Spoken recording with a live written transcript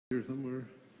here somewhere.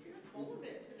 You're full of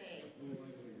it today.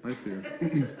 I see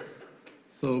her.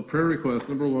 So prayer request,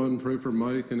 number 1, pray for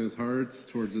Mike and his hearts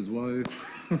towards his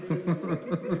wife.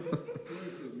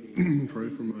 Pray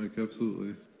for Mike,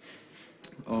 absolutely.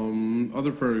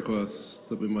 Other prayer requests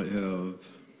that we might have.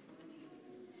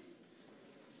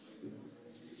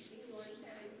 Lauren's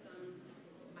having some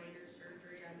minor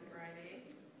surgery on Friday.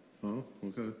 Oh,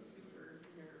 okay. Super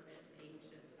nervous,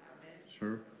 anxious about it.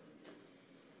 Sure.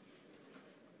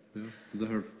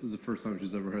 Yeah. Is the first time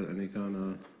she's ever had any kind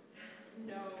of...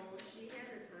 No, she had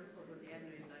her tonsils and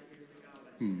adenoids on years ago,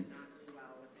 but she did not do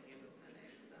well with the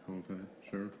anesthetic. So. Okay,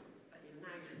 sure. But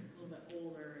now you're a little bit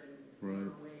older and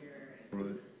Right. aware.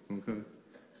 Right. Okay.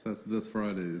 So that's this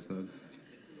Friday, you said?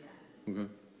 Yes. Okay.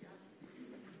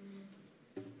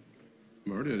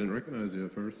 Marty, I didn't recognize you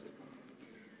at first.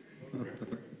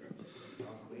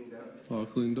 All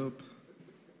cleaned up.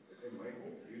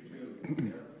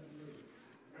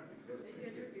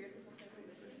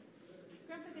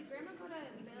 Grandpa, did Grandma go to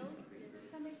Mills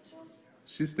Sunday school?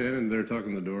 She's standing there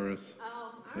talking to Doris. Oh,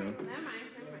 all Yeah. right. Well, never mind.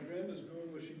 Grandma's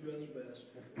going where she does best.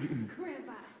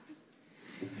 Grandpa.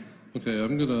 Okay,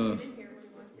 I'm Didn't hear when you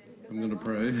walked in. gonna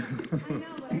pray. I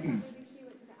know, but I thought maybe she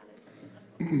went to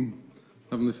the other.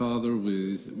 Heavenly Father,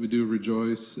 we do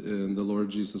rejoice in the Lord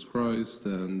Jesus Christ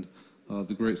and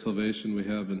the great salvation we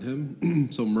have in Him,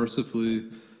 so mercifully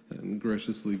and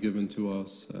graciously given to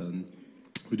us. And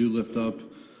we do lift up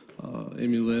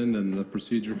Amy Lynn and the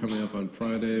procedure coming up on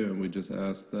Friday, and we just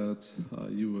ask that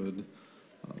you would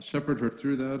shepherd her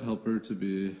through that, help her to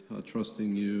be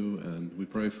trusting you, and we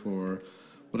pray for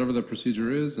whatever the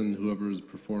procedure is and whoever is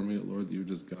performing it, Lord, that you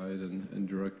just guide and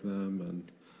direct them.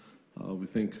 And we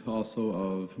think also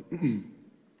of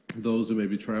those who may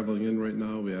be traveling in right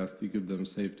now. We ask that you give them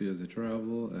safety as they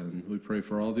travel, and we pray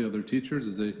for all the other teachers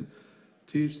as they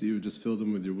teach, that you would just fill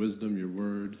them with your wisdom, your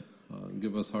word, and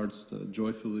give us hearts to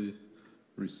joyfully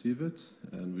receive it.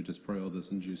 And we just pray all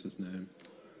this in Jesus' name.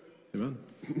 Amen.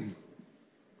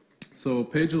 So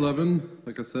page 11,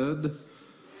 like I said,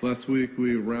 last week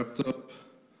we wrapped up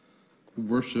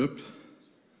worship.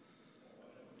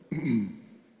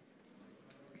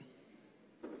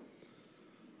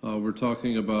 We're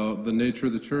talking about the nature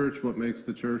of the church, what makes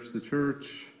the church the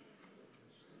church.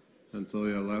 And so,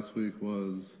 yeah, last week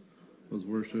was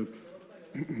worship.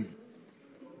 Good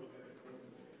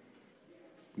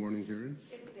morning, Karen.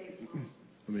 It's Daisy.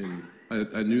 I mean,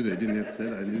 I knew they didn't have to say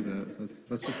that. I knew that.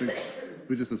 That's just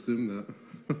we just assumed that.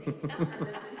 I listened to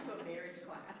a marriage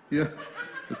class. Yeah,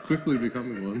 it's quickly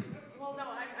becoming one. Well, no,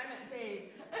 I meant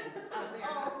Dave. Not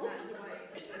Dwight.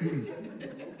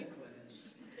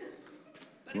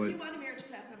 But Dwight. if you want a marriage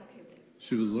class, I'm okay with it.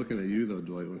 She was looking at you, though,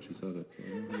 Dwight, when she said it. So,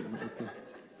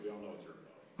 We all know it's her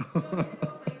fault.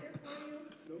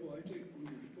 No, I think we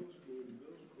were supposed to go in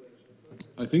Bill's class.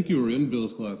 I think you were in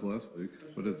Bill's class last week,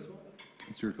 but it's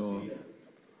your call. I'm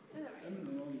in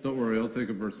the wrong. Don't worry, I'll take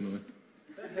it personally.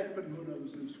 That happened when I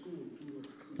was in school, too.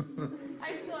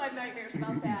 I still have nightmares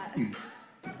about that.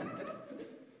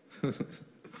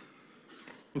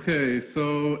 Okay,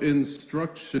 so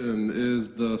instruction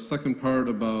is the second part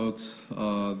about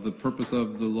the purpose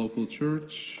of the local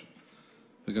church.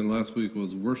 Again, last week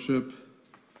was worship,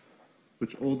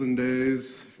 which olden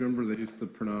days, if you remember, they used to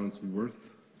pronounce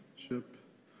worthship.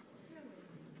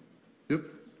 Yep,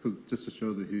 because just to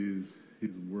show that he's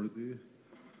worthy.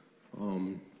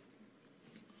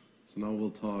 So now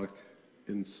we'll talk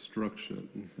instruction.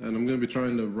 And I'm going to be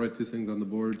trying to write these things on the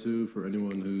board too for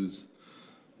anyone who's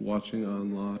watching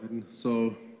online.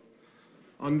 So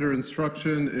under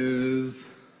instruction is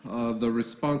the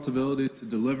responsibility to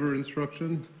deliver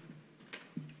instruction.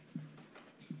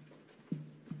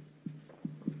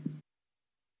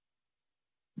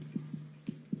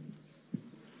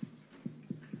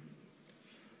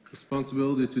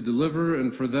 Responsibility to deliver,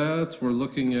 and for that we're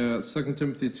looking at 2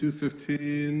 Timothy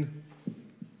 2:15.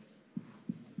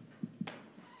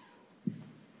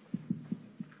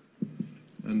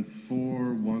 And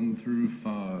 4:1 through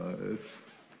 5.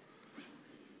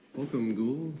 Welcome,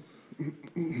 ghouls.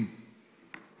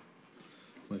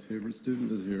 My favorite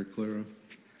student is here, Clara,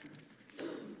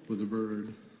 with a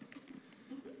bird.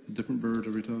 A different bird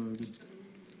every time.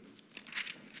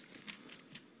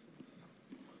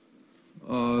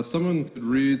 Someone could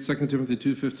read 2 Timothy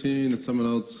 2:15, and someone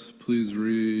else please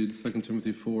read 2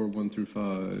 Timothy 4:1 through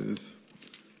 5.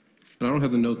 And I don't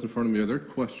have the notes in front of me. Are there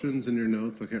questions in your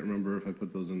notes? I can't remember if I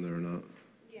put those in there or not.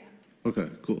 Yeah. Okay,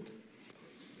 cool.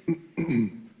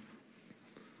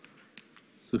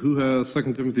 So who has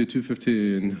 2 Timothy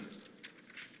 2:15?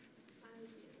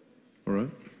 All right.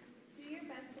 Do your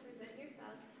best to present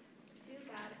yourself to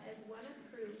God as one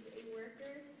approved, a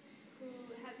worker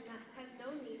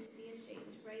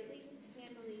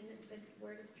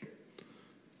word of truth.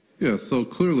 Yeah, so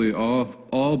clearly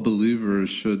all believers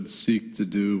should seek to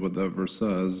do what that verse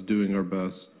says, doing our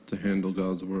best to handle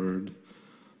God's word.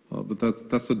 But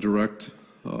that's a direct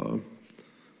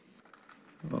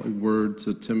word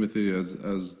to Timothy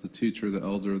as the teacher, the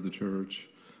elder of the church,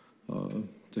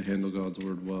 to handle God's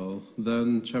word well.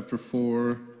 Then chapter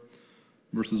 4,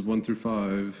 verses 1 through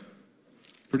 5,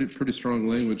 pretty strong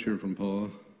language here from Paul.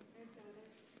 I've got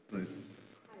it. Nice.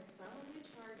 I solemnly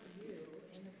charge you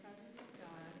in the presence of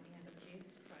God and of Jesus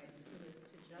Christ, who is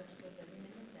to judge the living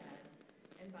and the dead,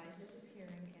 and by his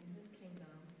appearing in his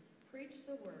kingdom, preach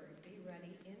the word, be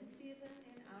ready in season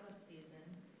and out of season,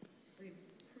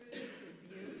 reprove,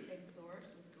 rebuke, exhort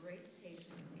with great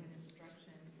patience and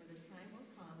instruction, for the time will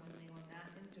come when they will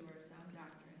not endure sound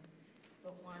doctrine,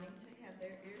 but wanting to have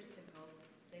their ears tickled,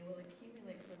 they will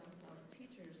accumulate for themselves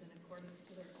teachers in accordance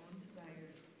to their own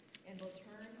desires, and will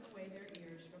turn away their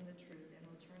ears from the truth, and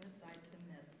will turn aside to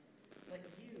myths. But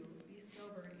you, be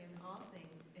sober in all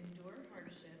things, endure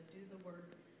hardship, do the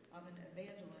work of an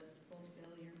evangelist,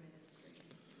 fulfill your ministry.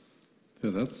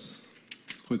 Yeah, that's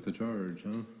quite the charge,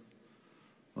 huh?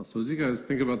 So as you guys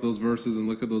think about those verses and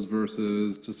look at those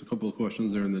verses, just a couple of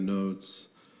questions there in the notes.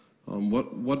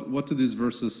 What do these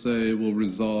verses say will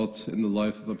result in the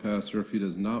life of a pastor if he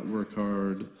does not work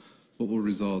hard? What will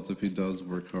result if he does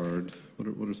work hard?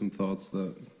 What are some thoughts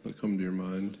that come to your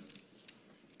mind?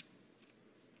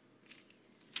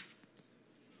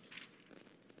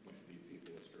 Lead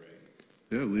people astray.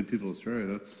 Yeah, lead people astray.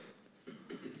 That's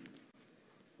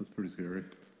pretty scary.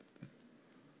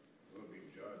 Will be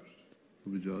judged.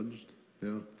 Will be judged.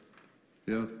 Yeah.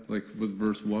 Yeah, like with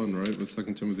verse 1, right? With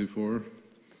 2 Timothy 4.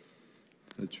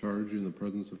 I charge you in the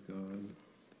presence of God.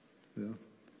 Yeah.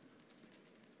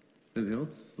 Anything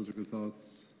else? Those are good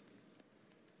thoughts.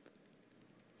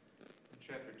 In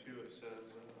chapter 2, it says,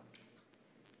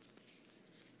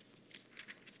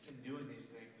 in doing these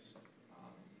things,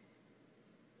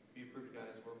 be approved God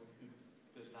as work who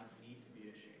does not need to be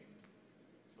ashamed.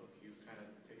 So if you kind of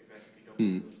take it back, if you don't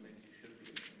do those things, you should be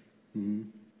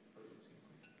ashamed.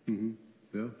 Mm-hmm.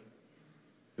 Yeah.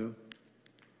 Yeah.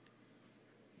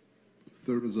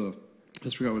 There was I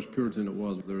forgot which Puritan it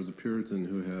was, but there was a Puritan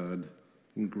who had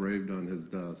engraved on his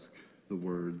desk the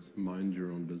words, "Mind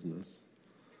your own business."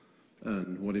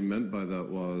 And what he meant by that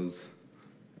was,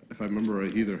 if I remember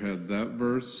right, he either had that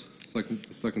verse, the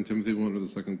 2 Timothy 1 or the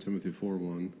 2 Timothy 4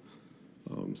 1,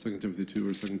 2 Timothy 2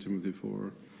 or 2 Timothy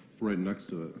 4, right next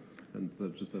to it. And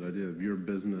just that idea of your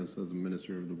business as a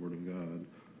minister of the Word of God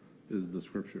is the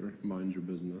scripture, mind your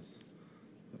business.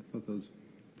 I thought that was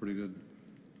pretty good.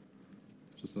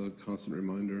 Just a constant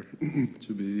reminder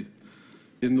to be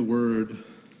in the Word.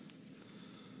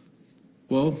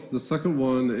 Well, the second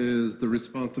one is the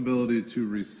responsibility to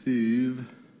receive.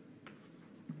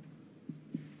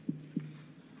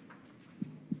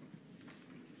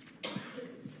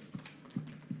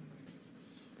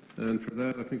 And for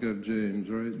that, I think I have James,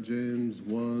 right? James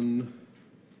 1.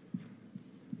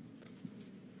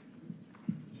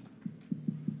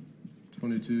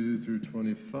 Through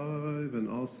 25, and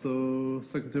also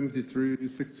 2 Timothy 3,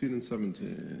 16 and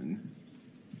 17.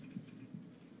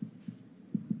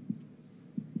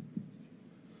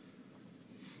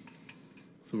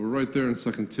 So we're right there in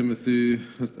 2 Timothy,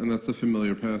 and that's a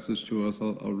familiar passage to us.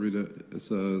 I'll read it. It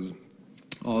says,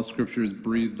 all scripture is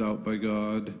breathed out by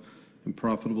God and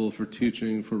profitable for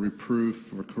teaching, for reproof,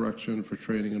 for correction, for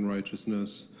training in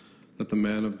righteousness, that the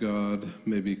man of God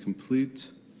may be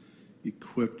complete,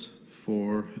 equipped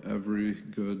for every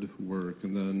good work.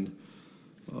 And then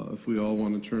if we all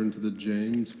want to turn to the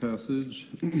James passage,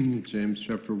 James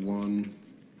chapter 1,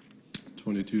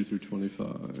 22 through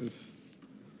 25.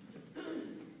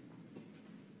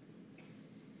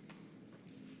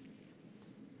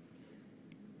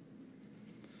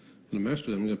 And I'm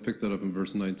going to pick that up in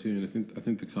verse 19. I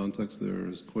think the context there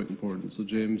is quite important. So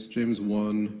James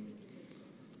 1,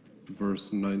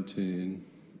 verse 19.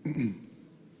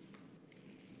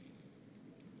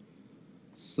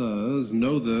 Says,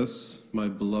 know this, my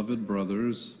beloved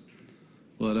brothers,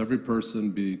 let every person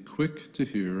be quick to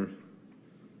hear,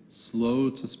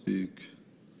 slow to speak,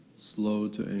 slow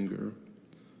to anger.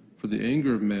 For the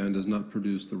anger of man does not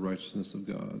produce the righteousness of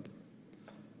God.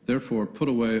 Therefore, put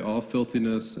away all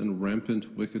filthiness and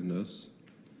rampant wickedness,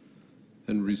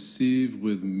 and receive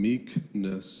with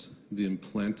meekness the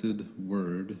implanted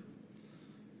word,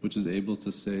 which is able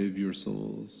to save your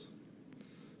souls.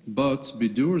 But be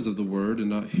doers of the word and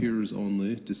not hearers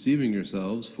only, deceiving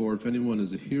yourselves. For if anyone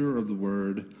is a hearer of the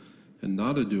word and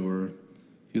not a doer,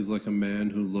 he is like a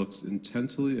man who looks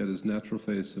intently at his natural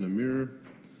face in a mirror.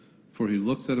 For he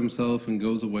looks at himself and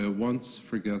goes away at once,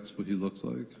 forgets what he looks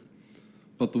like.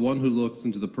 But the one who looks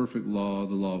into the perfect law,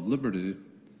 the law of liberty,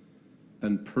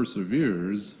 and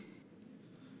perseveres,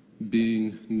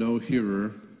 being no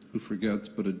hearer who forgets,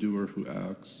 but a doer who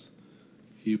acts,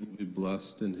 he will be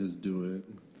blessed in his doing.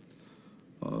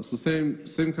 So same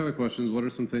kind of questions. What are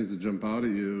some things that jump out at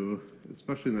you,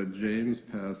 especially in that James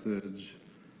passage,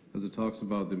 as it talks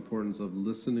about the importance of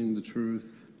listening to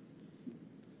truth,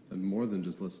 and more than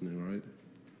just listening, right?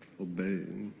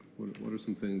 Obeying. What are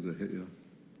some things that hit you?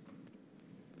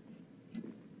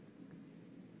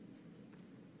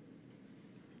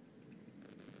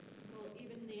 Well,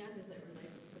 even in the end, as it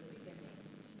relates to the beginning,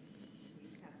 we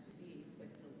have to be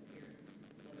quick to hear,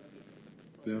 so to speak,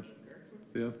 slow Yeah. to anger.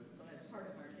 Yeah, So that's part of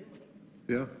our doing,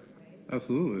 yeah, right?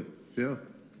 absolutely. Yeah,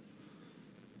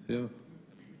 yeah.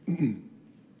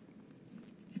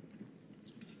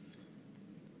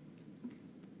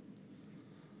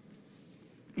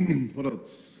 What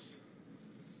else?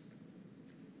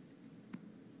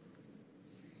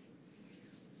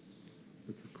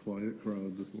 It's a quiet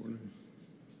crowd this morning.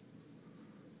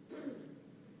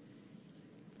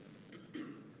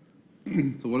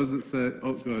 So what does it say?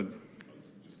 Oh, good. I was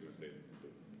just gonna say,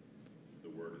 the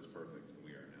word is perfect, and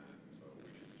we are not, so we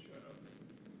should shut up.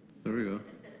 There we go.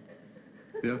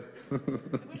 Yeah. I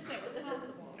wish that were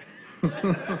possible. When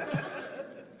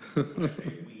I say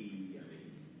we,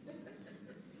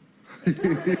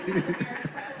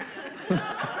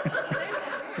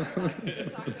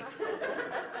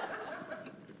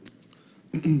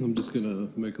 I'm just gonna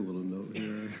make a little note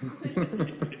here. But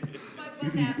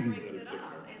that brings it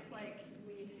up. It's like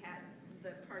we had,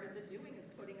 the part of the doing is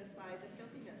putting aside the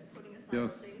filthiness, putting aside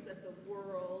Yes. the things that the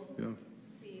world Yeah.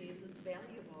 sees as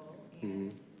valuable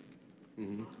Mhm.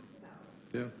 and Mhm. talks about.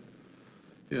 Yeah.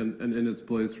 Yeah, and in its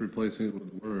place, replacing it with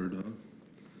the word, huh?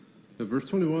 Yeah, verse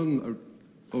 21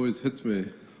 always hits me.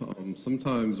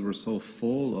 Sometimes we're so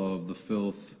full of the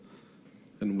filth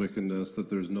and wickedness that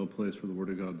there's no place for the word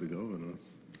of God to go in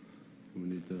us. We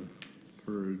need to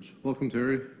purge. Welcome,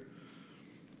 Terry.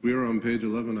 We are on page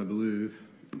 11, I believe.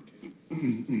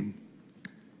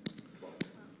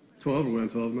 12? Are we on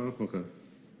 12 now? Okay.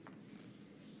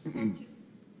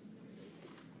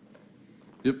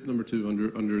 Yep, number 2,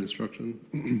 under instruction.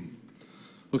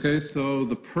 Okay, so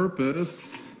the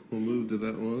purpose, we'll move to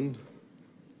that one.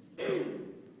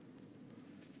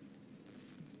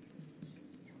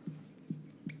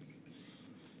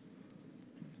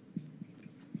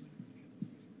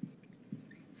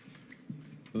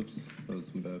 Oops, that was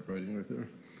some bad writing right there.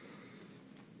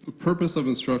 The purpose of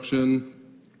instruction,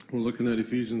 we're looking at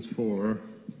Ephesians 4,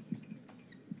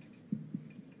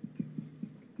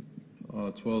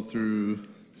 12 through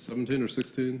 17 or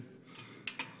 16,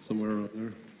 somewhere around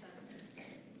there.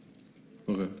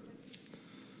 Okay.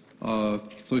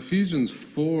 So Ephesians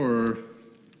 4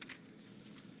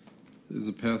 is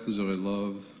a passage that I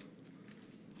love.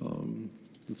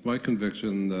 It's my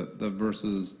conviction that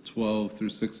verses 12 through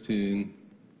 16,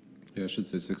 I should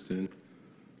say 16,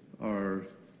 are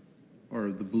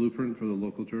the blueprint for the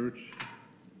local church,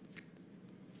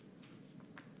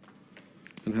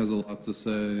 and has a lot to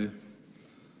say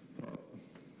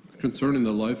concerning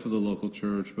the life of the local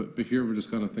church, but here we're just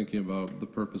kind of thinking about the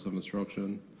purpose of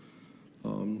instruction.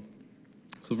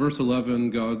 So verse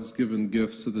 11, God's given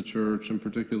gifts to the church. In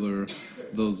particular,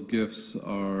 those gifts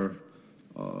are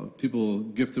people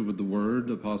gifted with the word,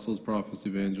 apostles, prophets,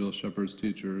 evangelists, shepherds,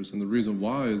 teachers. And the reason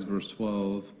why is verse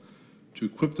 12, to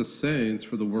equip the saints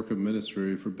for the work of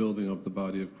ministry, for building up the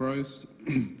body of Christ,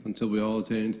 until we all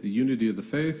attain to the unity of the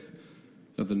faith,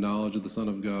 of the knowledge of the Son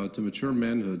of God, to mature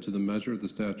manhood, to the measure of the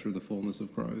stature of the fullness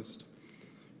of Christ.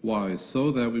 Why?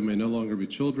 So that we may no longer be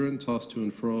children, tossed to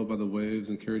and fro by the waves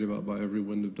and carried about by every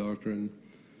wind of doctrine,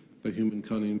 by human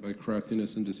cunning, by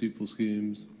craftiness and deceitful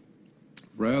schemes.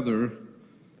 Rather,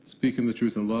 speaking the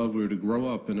truth in love, we are to grow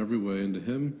up in every way into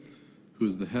Him who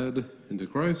is the head, into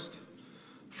Christ,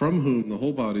 from whom the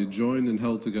whole body, joined and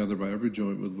held together by every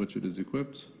joint with which it is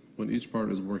equipped, when each part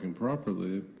is working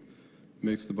properly,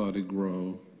 makes the body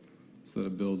grow so that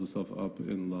it builds itself up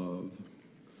in love.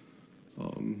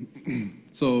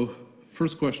 So,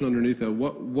 first question underneath that,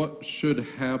 what should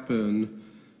happen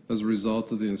as a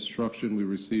result of the instruction we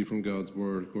receive from God's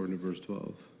Word, according to verse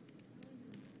 12?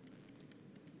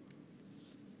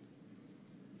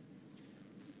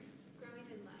 Growing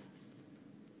in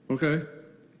love. Okay.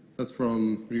 That's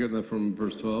from, are you getting that from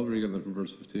verse 12 or are you getting that from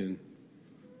verse 15?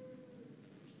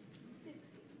 60.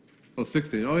 Oh,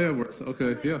 16. Oh, yeah.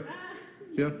 Okay. Yeah.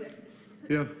 Yeah.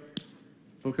 Yeah.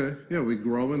 Okay. Yeah, we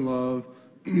grow in love.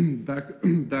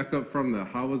 Back up from that.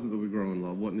 How is it that we grow in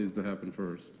love? What needs to happen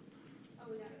first? Oh,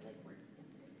 we gotta like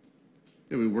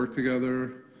Yeah, we work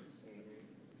together.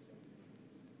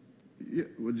 Yeah,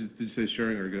 did you say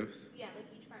sharing our gifts? Yeah, like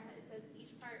each part has, it says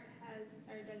each part has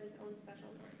or does its own special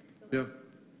work. So Yeah, like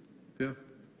yeah,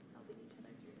 helping each other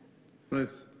through that.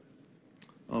 nice.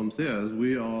 So yeah, as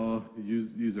we all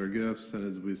use our gifts and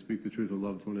as we speak the truth of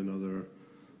love to one another,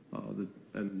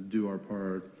 and do our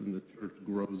parts, then the church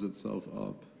grows itself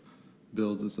up,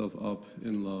 builds itself up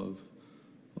in love.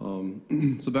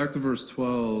 So back to verse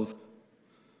 12,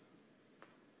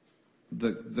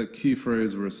 the key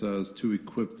phrase where it says to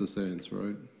equip the saints,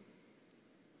 right?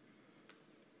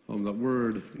 That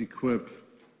word equip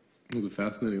is a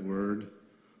fascinating word.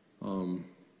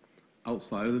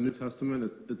 Outside of the New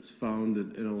Testament, it's found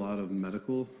in a lot of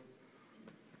medical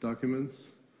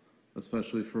documents,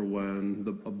 especially for when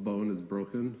a bone is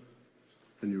broken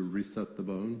and you reset the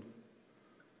bone.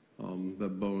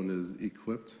 That bone is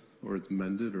equipped, or it's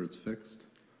mended, or it's fixed.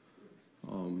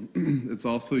 It's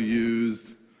also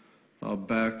used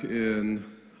back in,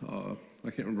 I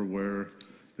can't remember where,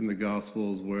 in the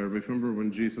Gospels, where, but if you remember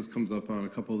when Jesus comes up on a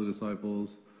couple of the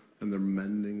disciples and they're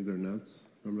mending their nets,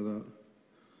 remember that?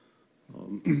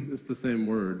 It's the same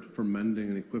word. For mending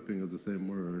and equipping is the same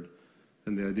word.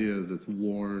 And the idea is it's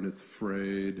worn, it's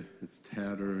frayed, it's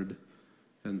tattered.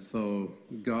 And so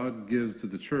God gives to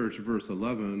the church, verse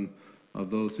 11, of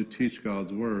those who teach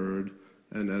God's word.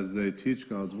 And as they teach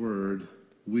God's word,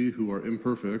 we who are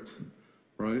imperfect,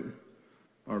 right,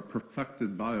 are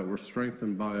perfected by it. We're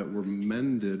strengthened by it. We're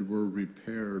mended. We're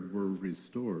repaired. We're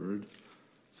restored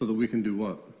so that we can do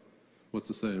what? What's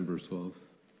it say in verse 12?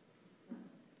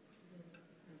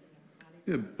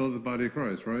 Yeah, build the body of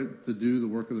Christ, right? To do the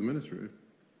work of the ministry.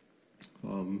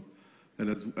 And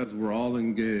as we're all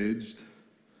engaged,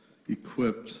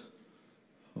 equipped,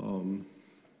 the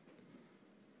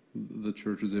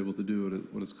church is able to do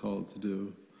what it's called to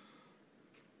do.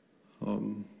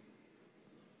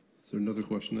 Is there another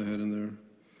question I had in there?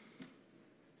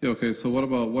 Yeah, okay, so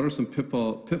what are some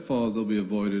pitfalls that will be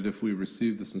avoided if we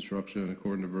receive this instruction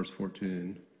according to verse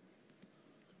 14?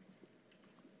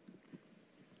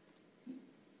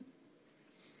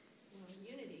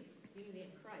 Unity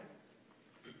in Christ.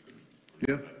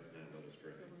 Yeah. Not let us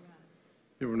stray. So we're not.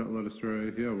 Yeah, we're not led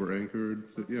astray. Yeah, we're anchored.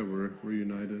 So yeah, we're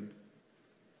united.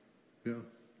 Yeah.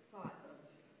 Thought of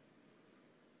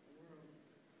the world.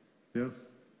 Yeah.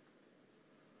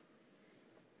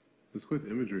 It's quite the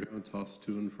imagery, tossed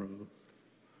to and fro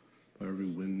by every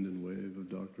wind and wave of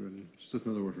doctrine. It's just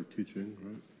another word for teaching,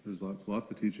 right? There's lots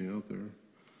of teaching out there.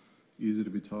 Easy to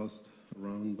be tossed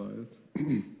around by it.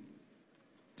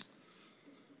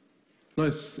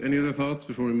 Nice. Any other thoughts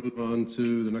before we move on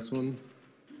to the next one?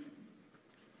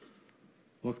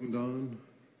 Welcome, Don.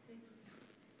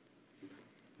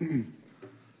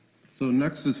 So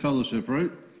next is fellowship,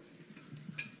 right?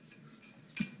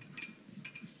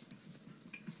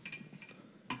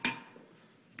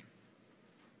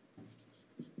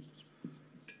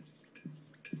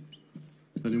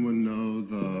 Does anyone know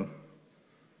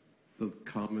the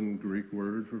common Greek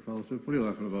word for fellowship? What are you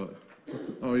laughing about? I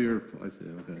see,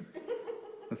 okay.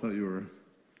 I thought you were,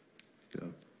 yeah.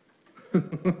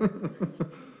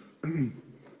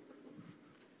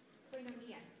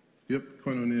 Koinonia. Yep,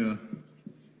 koinonia.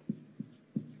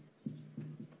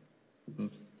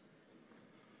 Oops.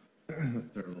 That's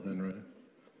terrible handwriting.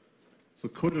 So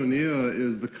koinonia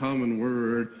is the common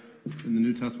word in the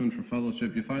New Testament for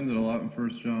fellowship. You find it a lot in 1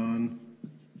 John.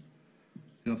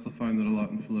 You also find it a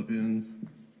lot in Philippians.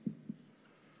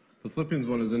 The Philippians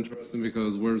one is interesting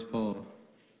because where's Paul?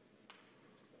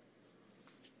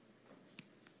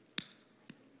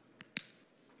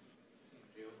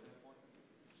 Jail at that point?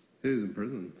 He's in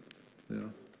prison, yeah.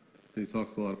 And he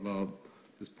talks a lot about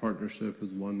his partnership,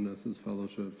 his oneness, his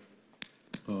fellowship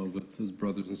with his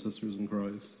brothers and sisters in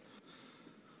Christ.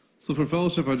 So for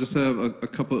fellowship, I just have a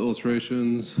couple of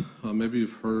illustrations. Maybe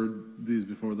you've heard these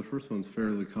before. The first one's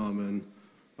fairly common.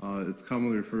 It's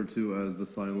commonly referred to as the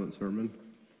silent sermon.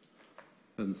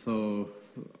 And so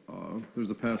there's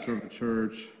a pastor of a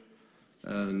church,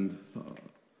 and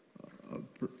a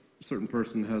certain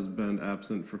person has been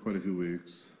absent for quite a few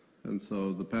weeks. And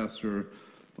so the pastor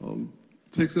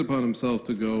takes it upon himself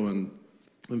to go and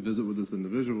visit with this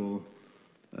individual,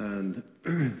 and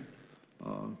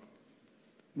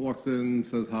walks in,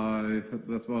 says hi.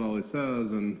 That's about all he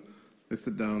says, and they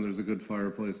sit down. There's a good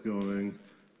fireplace going,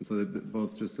 and so they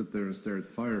both just sit there and stare at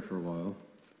the fire for a while.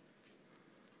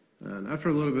 And after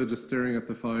a little bit just staring at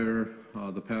the fire,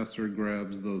 the pastor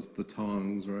grabs the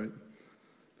tongs, right,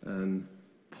 and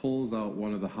pulls out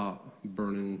one of the hot,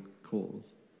 burning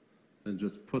coals and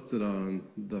just puts it on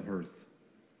the hearth.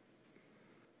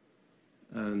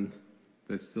 And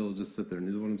they still just sit there.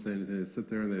 Neither one of them say anything. They sit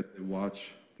there and they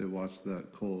watch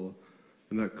that coal.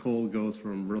 And that coal goes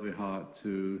from really hot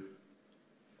to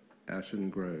ashen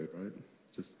gray, right?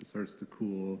 Just it starts to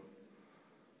cool.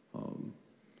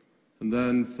 And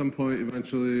then at some point,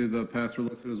 eventually, the pastor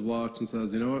looks at his watch and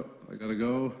says, you know what, I got to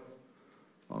go.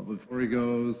 Before he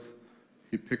goes,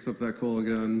 he picks up that coal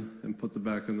again and puts it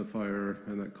back in the fire,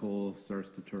 and that coal starts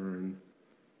to turn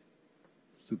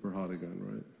super hot again,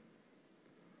 right?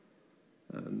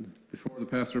 And before the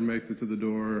pastor makes it to the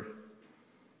door,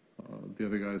 the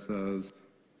other guy says,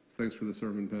 thanks for the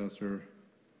sermon, Pastor.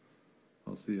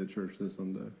 I'll see you at church this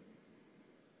Sunday.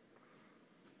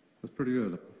 That's pretty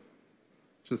good.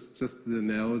 Just the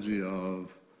analogy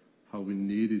of how we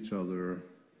need each other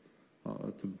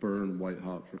to burn white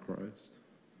hot for Christ.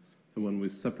 And when we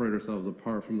separate ourselves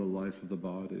apart from the life of the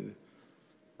body,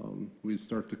 we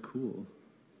start to cool.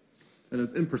 And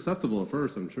it's imperceptible at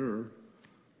first, I'm sure.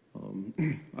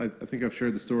 I think I've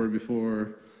shared the story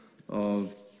before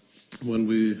of when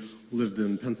we lived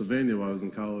in Pennsylvania while I was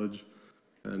in college,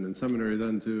 and in seminary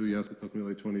then too. Yes, it took me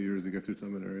like 20 years to get through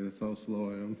seminary. That's how slow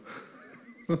I am.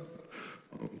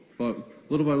 But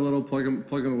little by little,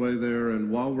 plugging away there, and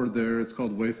while we're there, it's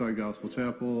called Wayside Gospel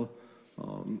Chapel,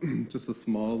 just a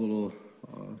small little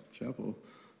chapel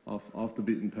off the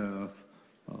beaten path.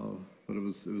 But it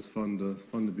was fun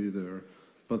to be there.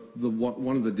 But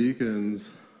one of the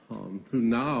deacons, who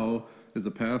now is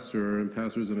a pastor and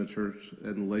pastors in a church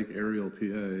in Lake Ariel,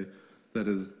 PA, that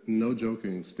is, no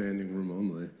joking, standing room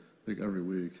only, like every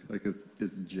week. Like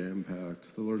it's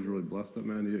jam-packed. The Lord's really blessed that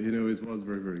man. He always was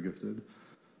very, very gifted.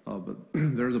 But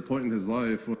there's a point in his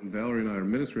life when Valerie and I are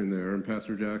ministering there, and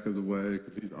Pastor Jack is away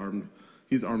because he's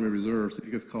Army Reserve, so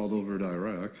he gets called over to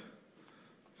Iraq.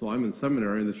 So I'm in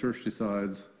seminary, and the church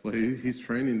decides, well, he's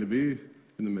training to be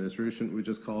in the ministry. Shouldn't we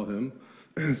just call him?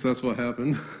 So that's what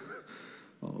happened.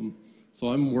 So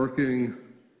I'm working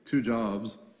 2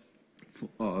 jobs,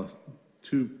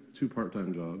 two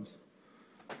part-time jobs.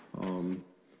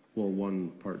 Well, 1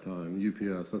 part-time,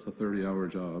 UPS, that's a 30-hour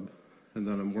job. And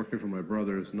then I'm working for my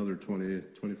brother's, another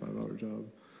 25-hour job.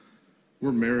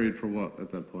 We're married for what,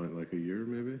 at that point, like a year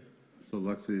maybe? So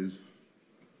no,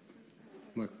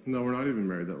 we're not even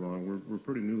married that long. We're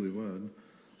pretty newlywed.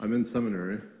 I'm in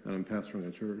seminary, and I'm pastoring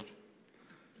a church.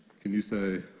 Can you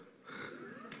say,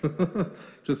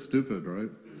 just stupid, right?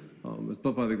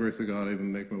 But by the grace of God, I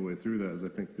even make my way through that as I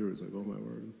think through it. It's like, oh my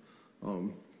word.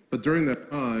 But during that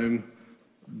time,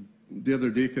 the other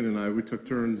deacon and I, we took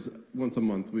turns once a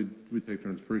month. We'd take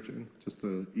turns preaching just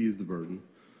to ease the burden.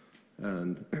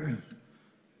 And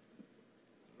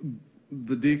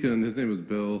the deacon, his name was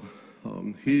Bill.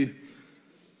 He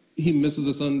misses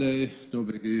a Sunday, no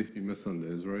biggie. He missed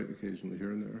Sundays, right? Occasionally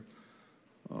here and there.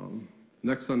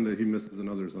 Next Sunday, he misses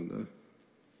another Sunday.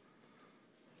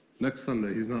 Next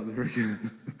Sunday, he's not there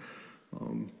again.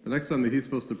 The next Sunday, he's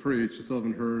supposed to preach. I still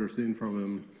haven't heard or seen from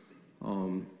him.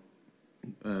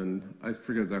 And I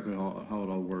forget exactly how it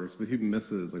all works, but he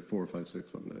misses like 4, 5,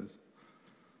 6 Sundays.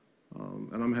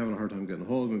 And I'm having a hard time getting a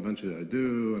hold of him. Eventually I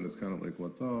do, and it's kind of like,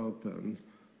 what's up? And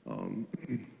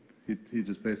he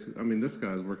just basically, I mean, this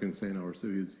guy's working insane hours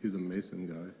too. He's a mason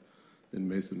guy in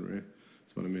masonry.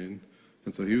 That's what I mean.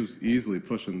 And so he was easily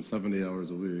pushing 70 hours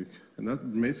a week. And that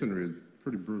masonry is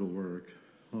pretty brutal work.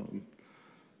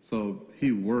 So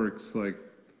he works like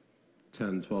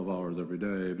 10, 12 hours every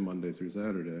day, Monday through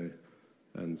Saturday.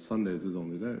 And Sunday's his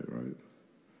only day, right?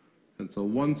 And so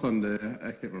one Sunday,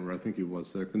 I can't remember, I think he was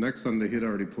sick. The next Sunday, he'd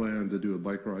already planned to do a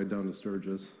bike ride down to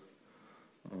Sturgis,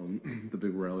 the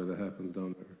big rally that happens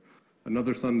down there.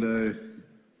 Another Sunday,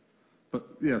 but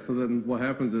yeah, so then what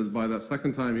happens is by that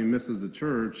second time he misses the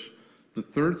church, the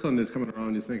third Sunday's coming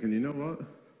around, he's thinking, you know what?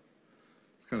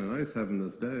 It's kind of nice having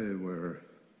this day where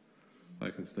I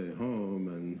can stay home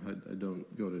and I don't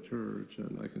go to church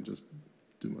and I can just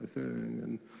do my thing,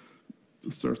 and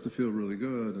it starts to feel really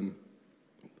good. And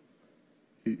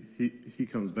he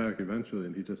comes back eventually,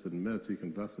 and he just admits, he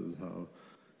confesses how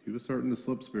he was starting to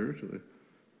slip spiritually,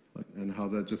 and how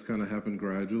that just kind of happened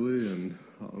gradually. And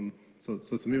so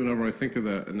to me, whenever I think of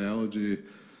that analogy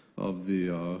of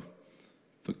the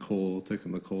coal,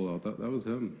 taking the coal out, that was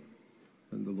him,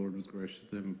 and the Lord was gracious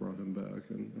to him and brought him back.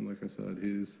 And like I said,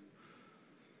 the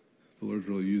Lord's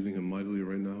really using him mightily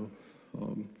right now.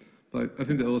 But I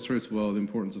think that illustrates well the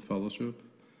importance of fellowship.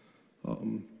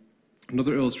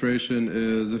 Another illustration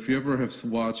is if you ever have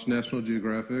watched National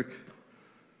Geographic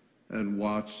and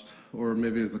watched, or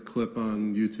maybe as a clip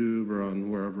on YouTube or on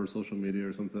wherever, social media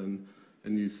or something,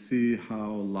 and you see how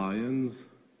lions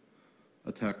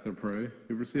attack their prey. You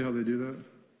ever see how they do that?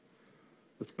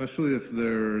 Especially if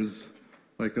there's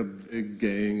like a big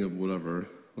gang of whatever.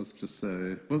 Let's just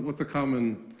say, what's a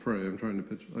common prey? I'm trying to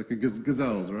picture, like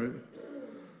gazelles, right?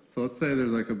 So let's say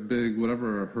there's like a big,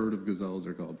 whatever a herd of gazelles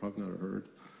are called, probably not a herd.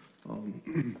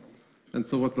 And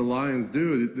so what the lions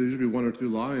do, there usually be one or two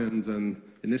lions, and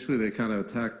initially they kind of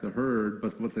attack the herd,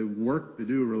 but what they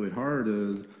do really hard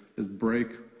is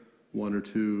break one or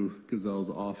two gazelles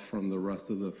off from the rest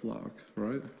of the flock,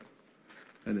 right?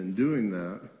 And in doing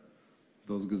that,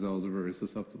 those gazelles are very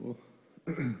susceptible,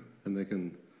 and they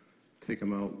can take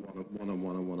them out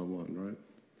one-on-one, right?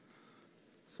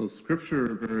 So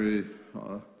Scripture very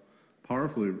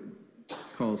powerfully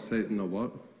calls Satan a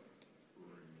what?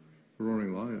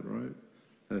 Roaring lion, right?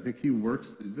 And I think he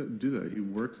works to do that. He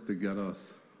works to get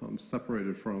us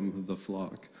separated from the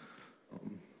flock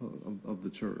of the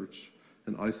church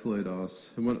and isolate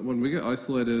us. And when we get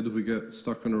isolated, we get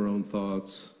stuck in our own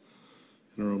thoughts,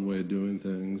 in our own way of doing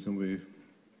things, and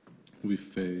we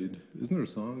fade. Isn't there a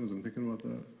song as I'm thinking about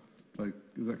that? Like,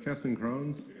 is that Casting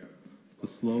Crowns? Yeah. The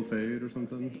slow fade or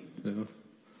something? Yeah.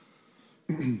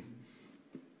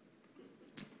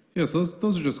 Yeah, so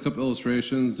those are just a couple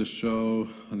illustrations to show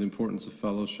the importance of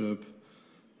fellowship.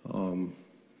 I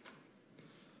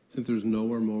think there's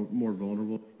nowhere more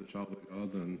vulnerable for the child of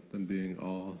God than being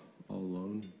all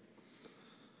alone.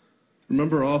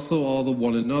 Remember also all the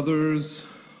one another's.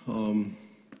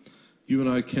 You and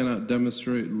I cannot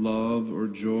demonstrate love or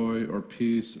joy or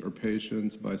peace or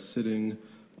patience by sitting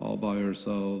all by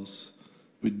ourselves.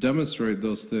 We demonstrate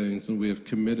those things, and we have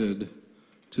committed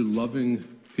to loving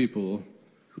people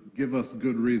who give us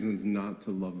good reasons not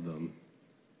to love them,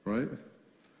 right?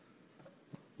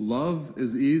 Love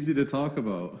is easy to talk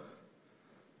about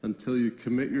until you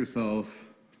commit yourself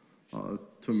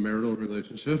to a marital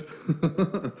relationship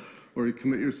or you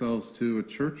commit yourselves to a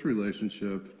church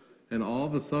relationship, and all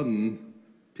of a sudden,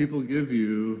 people give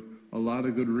you a lot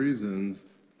of good reasons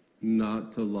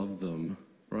not to love them,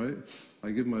 right?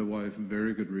 I give my wife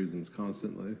very good reasons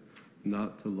constantly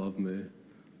not to love me.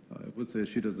 I would say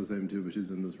she does the same too, but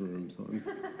she's in this room, so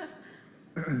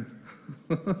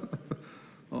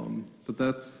but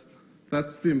that's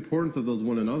the importance of those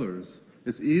one another's.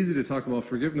 It's easy to talk about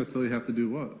forgiveness till you have to do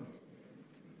what?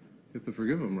 You have to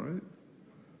forgive them, right?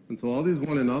 And so all these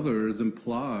one another's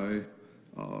imply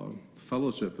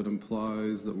fellowship. It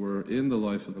implies that we're in the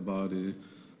life of the body,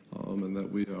 and that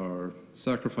we are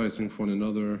sacrificing for one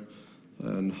another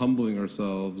and humbling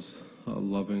ourselves,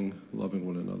 loving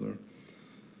one another.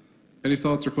 Any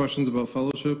thoughts or questions about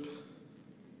fellowship?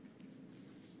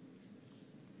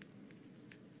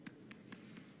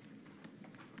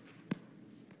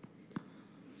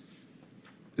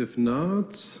 If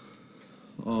not,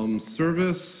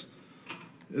 service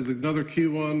is another key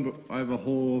one, but I have a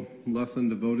whole lesson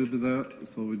devoted to that,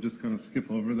 so we just kind of skip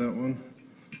over that one.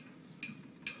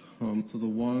 So the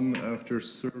one after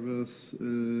service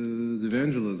is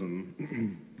evangelism.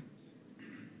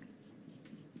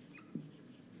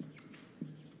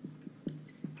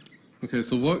 Okay,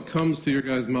 so what comes to your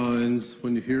guys' minds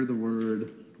when you hear the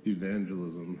word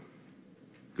evangelism?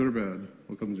 Good or bad?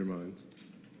 What comes to your minds?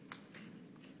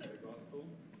 The gospel.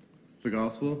 The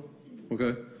gospel?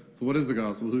 Okay. So what is the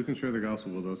gospel? Who can share the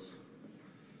gospel with us?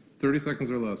 30 seconds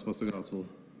or less. What's the gospel?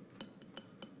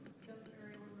 Death,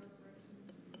 burial, and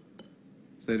resurrection.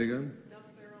 Say it again. Death,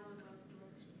 burial, and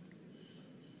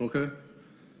resurrection. Okay.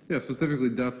 Yeah, specifically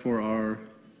death for our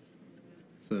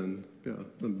sin. Yeah,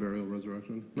 the burial,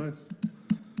 resurrection. Nice.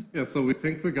 Yeah, so we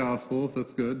think the gospel.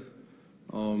 That's good.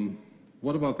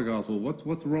 What about the gospel?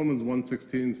 What's Romans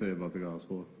 1:16 say about the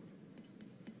gospel?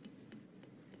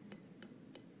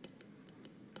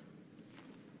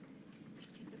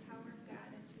 The power of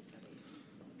God unto salvation.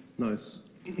 Nice.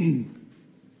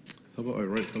 How about I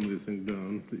write some of these things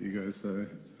down that you guys say?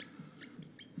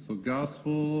 So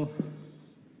gospel,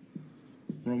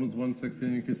 Romans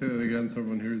 1:16. You can say that again so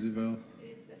everyone hears you, Val.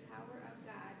 It is the power of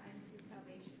God unto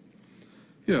salvation.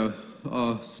 Yeah,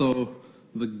 so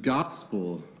the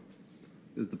gospel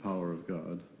is the power of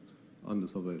God unto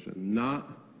salvation. Not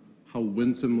how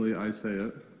winsomely I say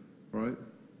it, right?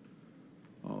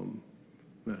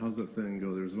 Man, how's that saying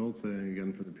go? There's an old saying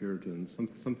again for the Puritans,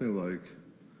 something like,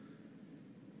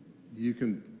 you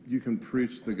can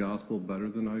preach the gospel better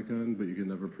than I can, but you can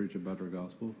never preach a better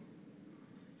gospel.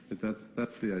 That's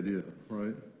the idea,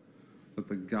 right? That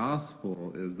the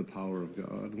gospel is the power of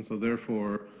God, and so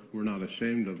therefore we're not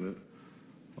ashamed of it.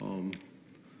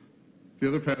 The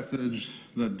other passage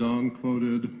that Don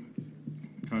quoted,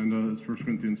 is 1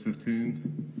 Corinthians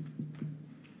 15,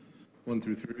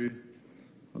 1-3.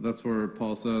 That's where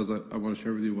Paul says, I want to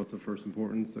share with you what's of first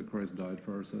importance, that Christ died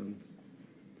for our sins.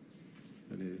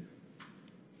 And he,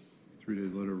 3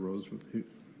 days later, rose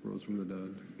rose from the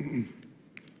dead.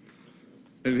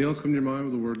 Anything else come to your mind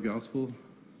with the word gospel?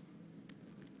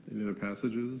 Any other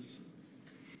passages?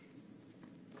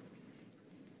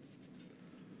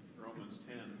 Romans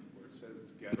 10, where it says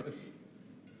it's got to Nice.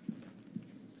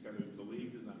 be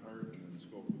believed in the heart and then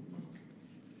spoken with the mouth.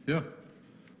 Yeah.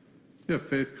 Yeah,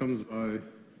 faith comes by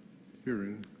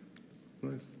hearing.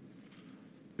 Nice.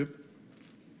 Yep.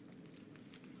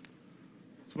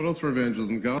 So what else for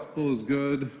evangelism? Gospel is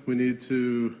good. We need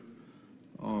to,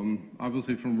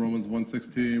 obviously from Romans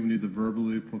 1:16, we need to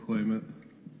verbally proclaim it.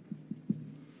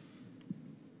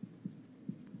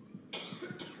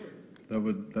 That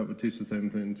would teach the same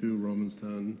thing too, Romans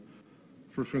 10.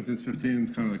 1 Corinthians 15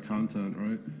 is kind of the content,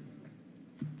 right?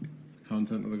 The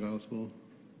content of the gospel.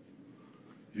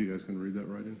 If you guys can read that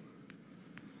writing.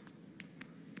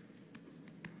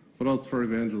 What else for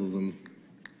evangelism?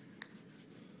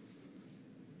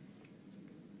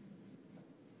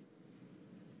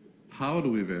 How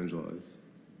do we evangelize?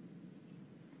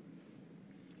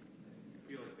 I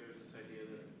feel like there's this idea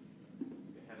that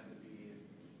it has to be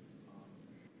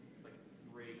like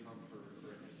ray comfort,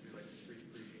 or it has to be like street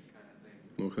preaching kind of thing.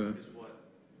 Okay.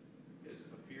 Is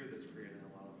a fear that's created in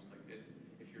a lot of us. Like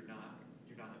if you're not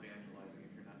evangelizing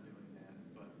if you're not doing that.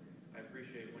 But I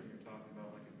appreciate when you're talking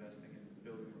about like investing in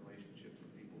building relationships with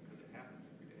people, because it happens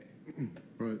every day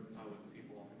Right. with the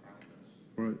people all around us.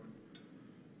 Right.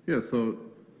 Yeah, so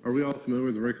are we all familiar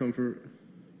with Ray Comfort?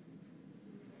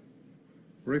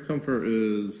 Ray Comfort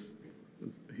I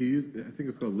think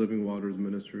it's called Living Waters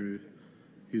Ministry.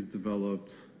 He's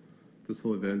developed this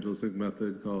whole evangelistic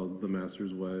method called the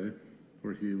Master's Way,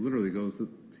 where he literally goes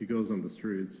on the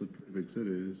streets of pretty big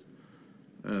cities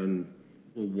and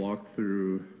will walk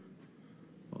through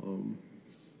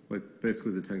like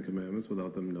basically the Ten Commandments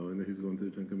without them knowing that he's going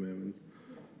through the Ten Commandments.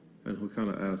 And he'll kind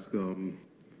of ask them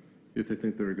if they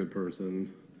think they're a good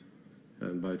person.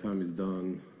 And by the time he's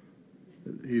done,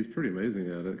 he's pretty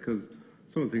amazing at it, because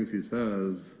some of the things he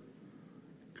says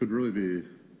could really be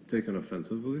taken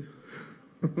offensively.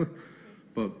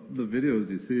 But the videos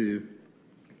you see,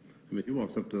 I mean, he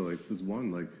walks up to like there's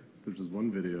this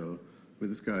one video where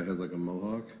this guy has like a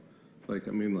mohawk, like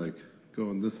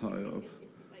going this high up,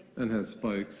 and has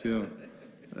spikes, yeah.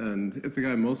 And it's the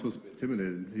guy most of us would be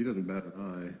intimidated. He doesn't bat an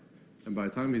eye. And by the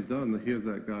time he's done, he has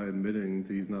that guy admitting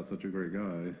that he's not such a great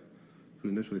guy, who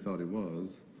initially thought he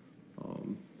was.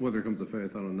 Whether it comes to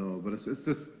faith, I don't know. But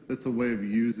it's a way of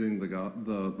using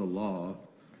the law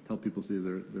to help people see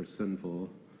they're sinful.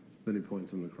 Then he points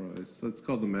them to Christ. So it's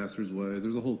called the Master's Way.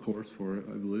 There's a whole course for it,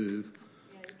 I believe.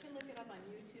 Yeah, you can look it up on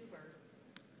YouTube,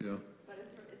 Yeah, but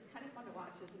it's kind of fun to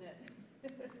watch, isn't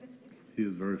it? he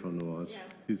is very fun to watch. Yeah.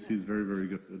 He's very, very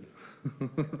good.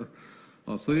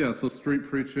 So street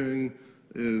preaching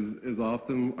is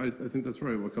often, I think that's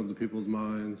right, what comes to people's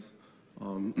minds.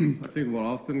 I think what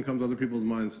often comes to other people's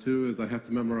minds too is I have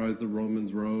to memorize the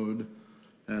Romans Road,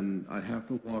 and I have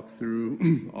to walk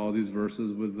through all these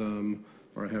verses with them,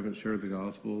 or I haven't shared the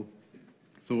gospel.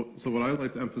 So what I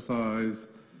like to emphasize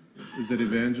is that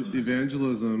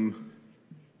evangelism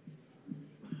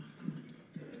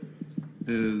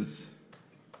is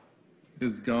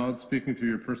God speaking through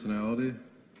your personality.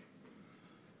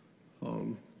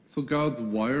 So God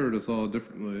wired us all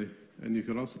differently, and you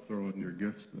could also throw in your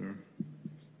gifts there.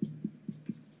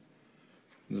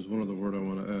 And there's one other word I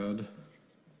want to add.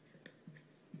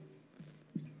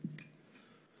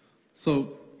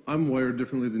 So I'm wired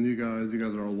differently than you guys. You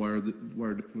guys are all wired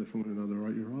differently from one another,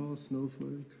 right? You're all a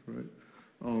snowflake, right?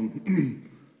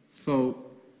 So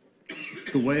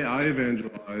the way I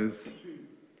evangelize,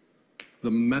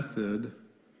 the method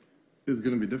is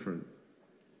going to be different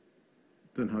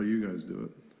than how you guys do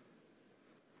it.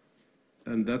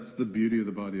 And that's the beauty of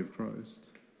the body of Christ.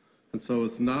 And so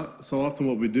it's not so often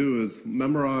what we do is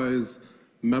memorize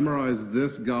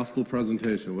this gospel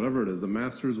presentation, whatever it is, the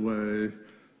Master's Way,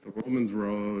 the Romans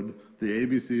Road, the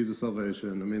ABCs of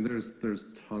salvation. I mean, there's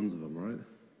tons of them, right?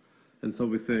 And so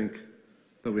we think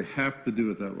that we have to do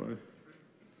it that way.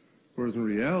 Whereas in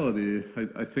reality,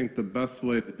 I think the best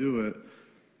way to do it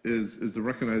is to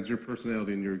recognize your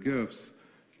personality and your gifts.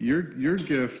 Your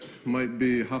gift might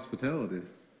be hospitality,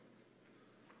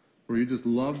 where you just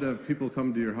love to have people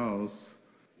come to your house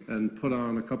and put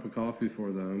on a cup of coffee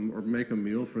for them or make a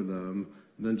meal for them,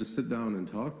 and then just sit down and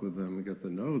talk with them and get to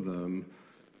know them.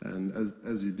 And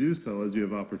as you do so, as you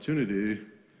have opportunity,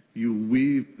 you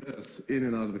weave this in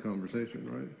and out of the conversation,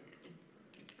 right?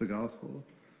 The gospel.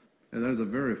 And that is a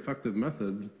very effective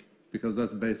method because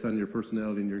that's based on your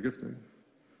personality and your gifting.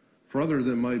 For others,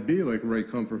 it might be like Ray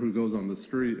Comfort, who goes on the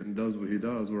street and does what he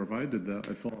does, where if I did that,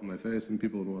 I'd fall on my face and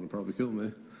people would want to probably kill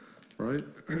me. right?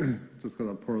 Just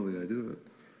because how poorly I do it.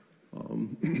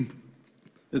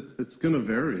 It's going to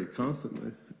vary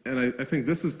constantly. And I think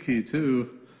this is key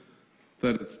too,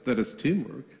 that it's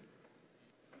teamwork.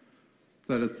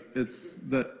 That it's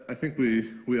that I think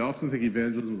we often think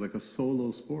evangelism is like a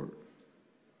solo sport.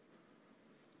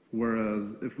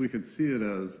 Whereas if we could see it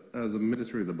as a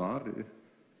ministry of the body,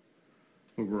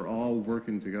 where we're all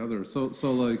working together. So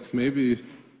like maybe,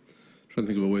 trying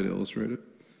to think of a way to illustrate it.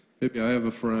 Maybe I have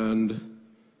a friend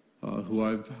who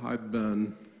I've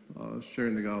been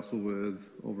sharing the gospel with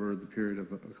over the period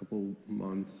of a couple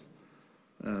months,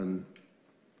 and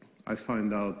I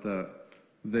find out that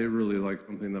they really like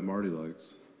something that Marty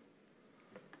likes.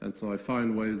 And so I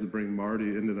find ways to bring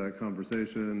Marty into that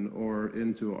conversation or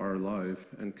into our life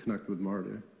and connect with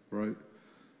Marty, right?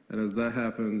 And as that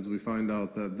happens, we find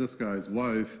out that this guy's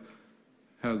wife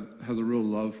has a real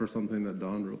love for something that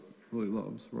Don really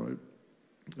loves, right?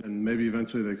 And maybe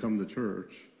eventually they come to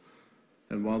church.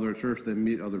 And while they're at church, they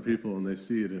meet other people and they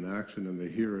see it in action and they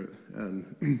hear it.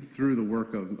 And through the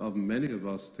work of many of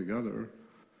us together,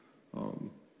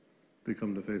 they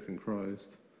come to faith in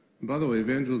Christ. And by the way,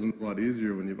 evangelism is a lot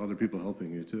easier when you have other people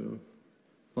helping you too.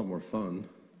 It's a lot more fun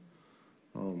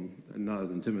and not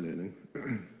as intimidating.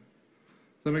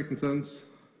 Does that make some sense?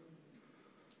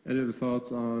 Any other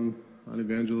thoughts on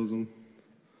evangelism?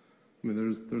 I mean,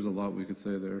 there's a lot we could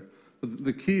say there. But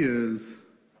the key is,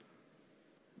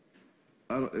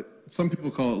 some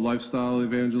people call it lifestyle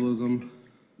evangelism.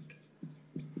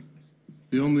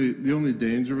 The only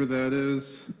danger with that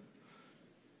is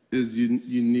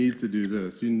you need to do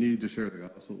this. You need to share the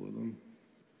gospel with them.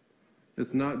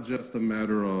 It's not just a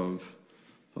matter of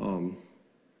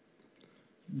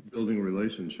building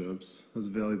relationships, as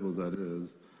valuable as that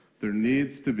is. There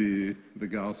needs to be the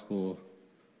gospel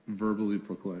verbally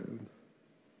proclaimed,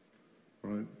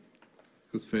 right?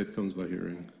 Because faith comes by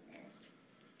hearing.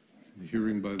 And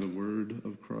hearing by the word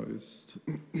of Christ.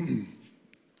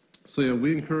 So yeah,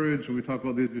 we encourage, we talked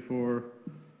about these before,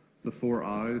 the 4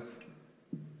 I's.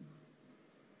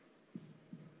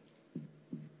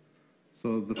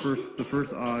 So the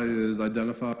first I is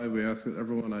identify. We ask that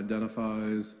everyone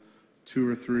identifies 2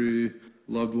 or 3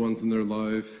 loved ones in their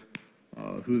life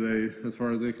who they, as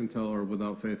far as they can tell, are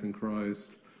without faith in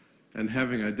Christ. And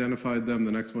having identified them,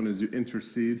 the next one is you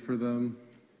intercede for them.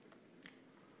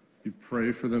 You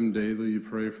pray for them daily. You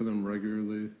pray for them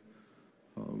regularly.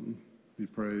 You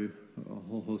pray a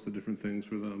whole host of different things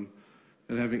for them.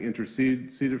 And having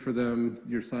interceded for them,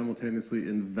 you're simultaneously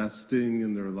investing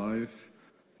in their life.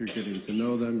 You're getting to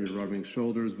know them. You're rubbing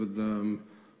shoulders with them.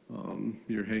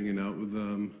 You're hanging out with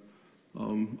them.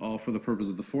 All for the purpose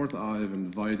of the 4th I of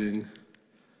inviting.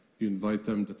 You invite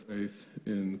them to faith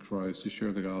in Christ. You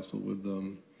share the gospel with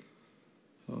them,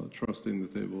 trusting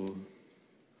that they will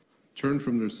turn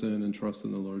from their sin and trust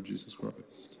in the Lord Jesus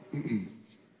Christ.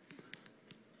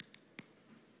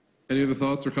 Any other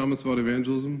thoughts or comments about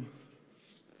evangelism?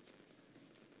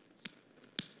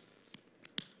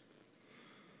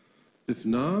 If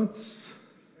not,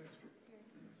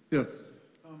 yes.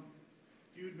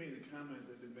 You had made a comment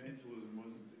that evangelism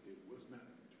was not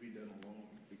to be done alone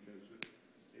because it's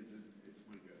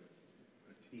like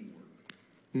a teamwork.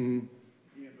 Mm-hmm.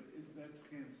 Yeah, but isn't that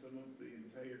kind of sum up the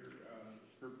entire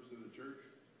purpose of the church?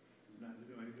 Is not to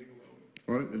do anything alone.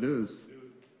 Right, it is.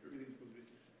 Everything's supposed to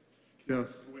be.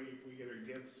 Yes. The way we get our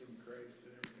gifts from Christ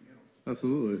and everything else.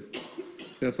 Absolutely.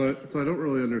 Yeah, so I don't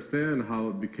really understand how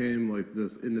it became like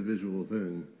this individual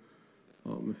thing.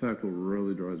 In fact, what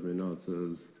really drives me nuts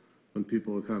is when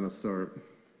people kind of start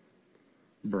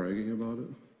bragging about it.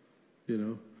 You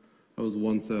know, I was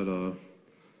once at a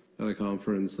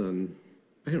conference, and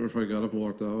I can't remember if I got up and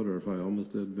walked out or if I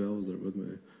almost did. Val was there with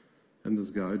me, and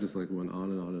this guy just like went on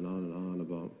and on and on and on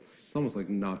about. It's almost like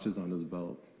notches on his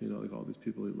belt. You know, like all these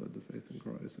people he led to faith in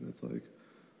Christ, and it's like,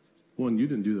 one, you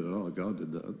didn't do that at all. God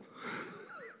did that.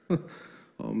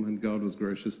 And God was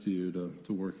gracious to you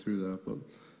to work through that. But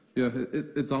yeah,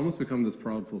 it's almost become this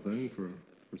proudful thing for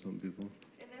some people.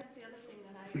 And that's the other thing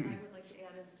that I would like to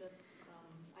add is just,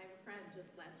 I have a friend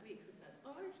just last week who said,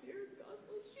 I shared the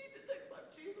gospel, she didn't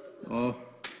accept Jesus. Oh,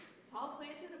 Paul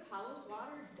planted, Apollos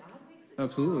watered, God makes it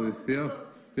absolutely. grow.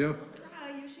 Yeah.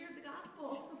 You shared the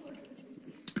gospel.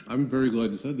 I'm very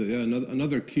glad you said that. Yeah,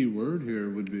 another key word here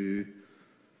would be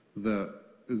that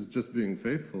is just being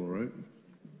faithful, right?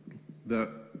 That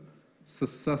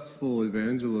successful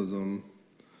evangelism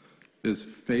is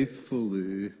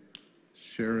faithfully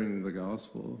sharing the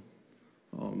gospel.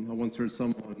 I once heard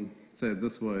someone say it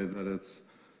this way, that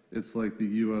it's like the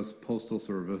U.S. Postal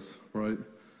Service, right?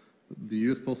 The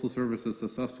U.S. Postal Service is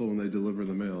successful when they deliver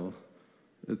the mail,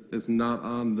 it's not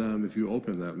on them if you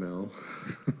open that mail.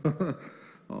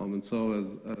 And so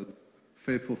as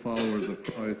faithful followers of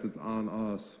Christ, it's on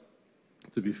us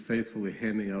to be faithfully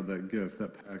handing out that gift,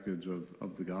 that package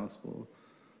of the gospel,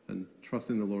 and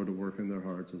trusting the Lord to work in their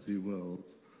hearts as he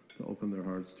wills, to open their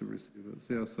hearts to receive it.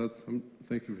 So yes,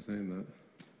 thank you for saying that.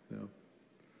 Yeah.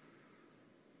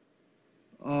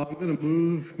 I'm going to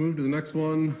move to the next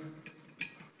one.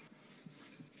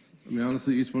 I mean,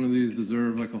 honestly, each one of these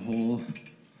deserve like a whole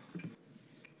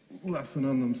lesson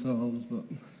on themselves, but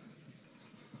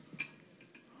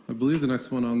I believe the next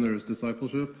one on there is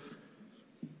discipleship.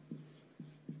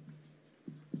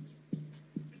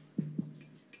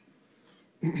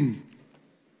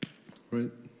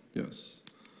 Right? Yes.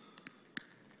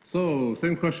 So,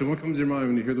 same question. What comes to your mind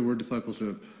when you hear the word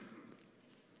discipleship?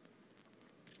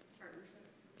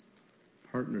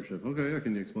 Partnership. Okay, yeah,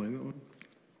 can you explain that one?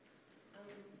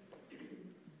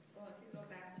 Well, if you go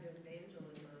back to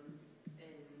evangelism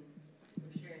and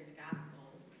we're sharing the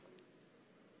gospel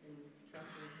and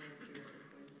trusting the Holy Spirit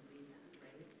is going to lead them,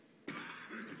 right?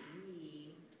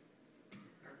 We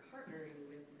are partnering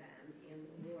with them and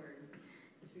the Lord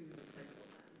to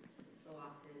disciple them. So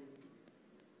often,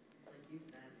 like you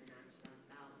said, we're not just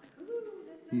about like, ooh,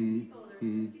 this many people, there's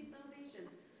 50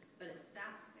 salvations, but it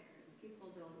stops there.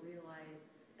 People don't realize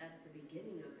that's the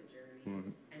beginning of the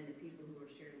journey, and the people who are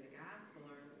sharing the gospel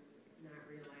are not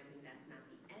realizing that's not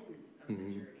the end of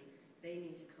the journey. They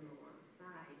need to come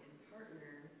alongside and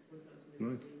partner with those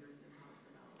new believers and help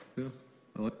develop. Yeah,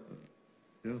 I like that.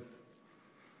 Yeah.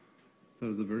 That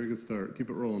is a very good start.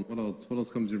 Keep it rolling. What else? What else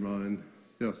comes to your mind?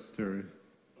 Yes, Terry.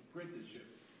 Apprenticeship.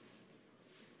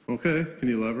 Okay, can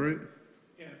you elaborate?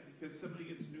 Yeah, because somebody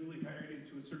gets newly hired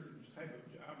into a certain type of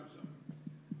job or something,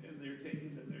 and they're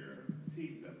taken and they're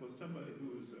teamed up with somebody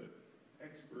who is an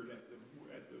expert at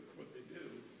what they do,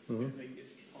 and they get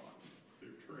taught.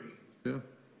 They're trained. Yeah.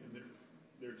 And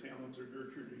their talents are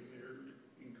nurtured and they're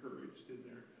encouraged in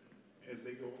as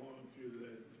they go along through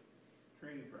the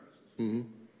training process.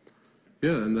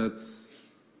 Yeah, and that's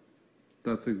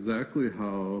exactly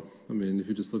how, I mean, if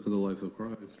you just look at the life of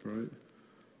Christ, right?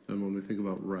 And when we think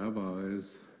about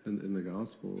rabbis in the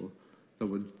gospel, that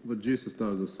what Jesus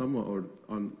does is somewhat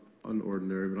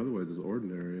unordinary, but in other ways is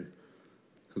ordinary,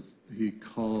 because he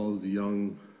calls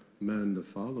young men to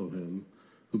follow him,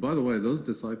 who, by the way, those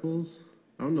disciples,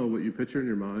 I don't know what you picture in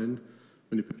your mind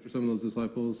when you picture some of those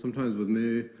disciples. Sometimes with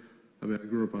me, I mean, I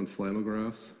grew up on flannel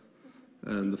graphs,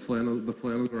 and the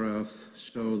flannel graphs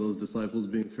show those disciples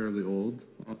being fairly old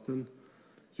often.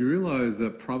 Do you realize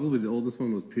that probably the oldest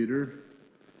one was Peter,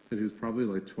 and he was probably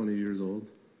like 20 years old?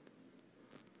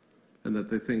 And that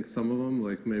they think some of them,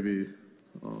 like maybe,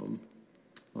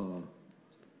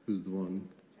 who's the one?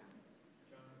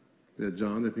 Yeah,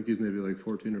 John, they think he's maybe like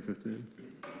 14 or 15.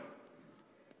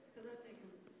 Because what they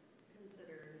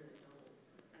consider an adult,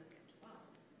 like at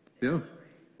 12.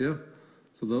 Yeah.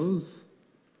 So those,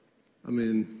 I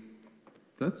mean,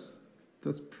 that's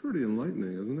pretty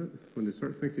enlightening, isn't it? When you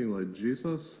start thinking like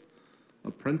Jesus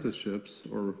apprenticeships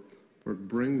or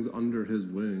brings under his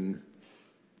wing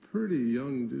pretty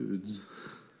young dudes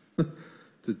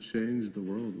to change the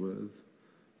world with.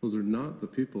 Those are not the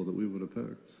people that we would have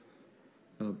picked.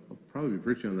 And I'll probably be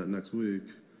preaching on that next week,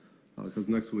 because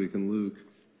next week in Luke,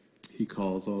 he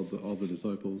calls all the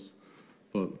disciples.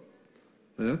 But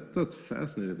that's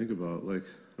fascinating to think about. Like,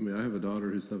 I mean, I have a daughter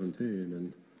who's 17,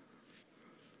 and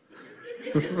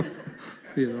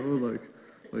you know,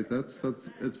 like that's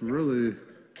it's really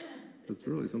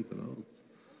something else.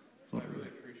 I really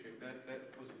appreciate that.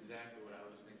 That was exactly what I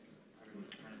was thinking. I mean,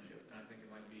 with friendship, and I think it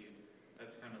might be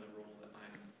that's kind of the role that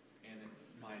I'm in at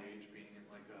my age, being in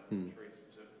like a trade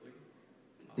specifically.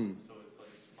 So it's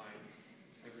like my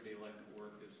everyday life at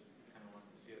work is kind of wanting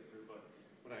to see it through. But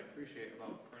what I appreciate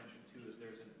about apprenticeship too is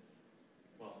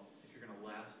if you're going to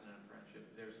last in an apprenticeship,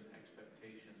 there's an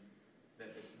expectation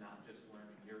that it's not just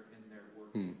learning. You're in there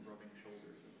working, rubbing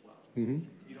shoulders as well.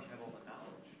 You don't have all the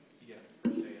knowledge yet, per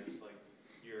se, as like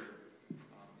your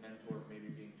mentor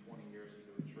maybe being 20 years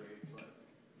into a trade, but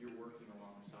you're working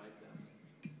alongside them,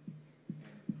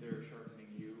 and they're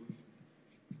sharpening you,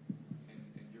 and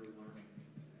you're learning.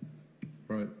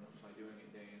 Right. By doing it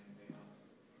day in and day out.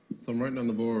 So I'm writing on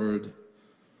the board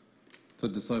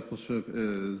that discipleship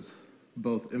is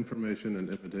both information and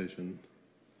invitation.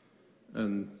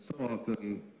 And so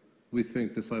often we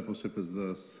think discipleship is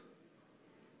this.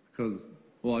 Because,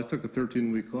 well, I took a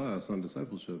 13-week class on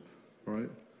discipleship, right?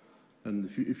 And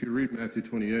if you read Matthew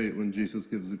 28, when Jesus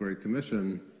gives the Great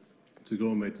Commission to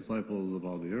go and make disciples of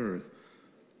all the earth,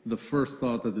 the first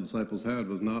thought that the disciples had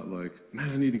was not like,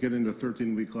 man, I need to get into a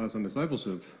 13-week class on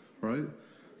discipleship, right?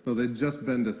 No, they'd just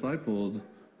been discipled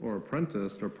or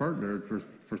apprenticed or partnered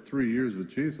for 3 years with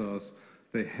Jesus.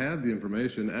 They had the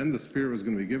information, and the Spirit was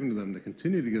going to be given to them to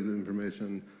continue to give the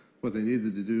information. What they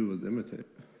needed to do was imitate.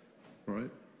 Right?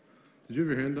 Did you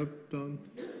have your hand up, Don?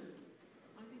 I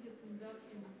think it's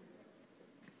investing.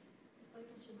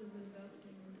 Discipleship is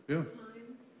investing Yeah.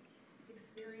 time,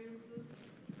 experiences,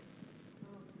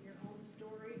 your own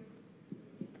story,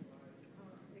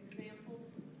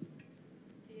 examples,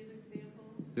 be an example.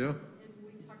 Yeah. And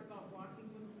we talk about walking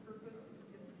with purpose.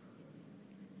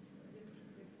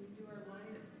 If we do our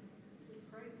lives with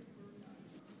Christ, we're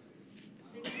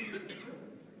thinking of the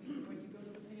purpose. I mean, when you go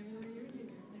to the family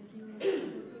reunion, you're thinking of the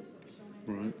purpose of showing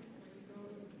Right. grace. When you go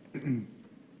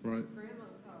to Right.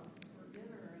 grandma's house for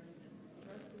dinner and the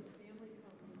rest of the family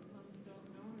comes and some don't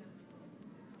know him,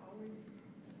 it's always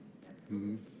that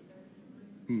Mhm. purpose that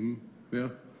Yeah.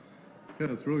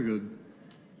 Yeah, it's really good.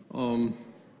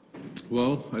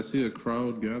 Well, I see a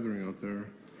crowd gathering out there,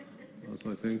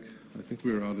 so I think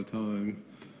we are out of time.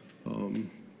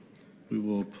 We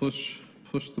will push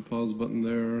the pause button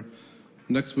there.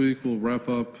 Next week we'll wrap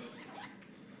up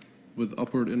with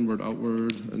upward, inward,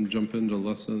 outward, and jump into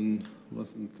lesson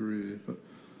 3. But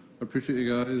I appreciate you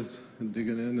guys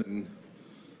digging in and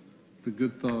the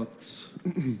good thoughts.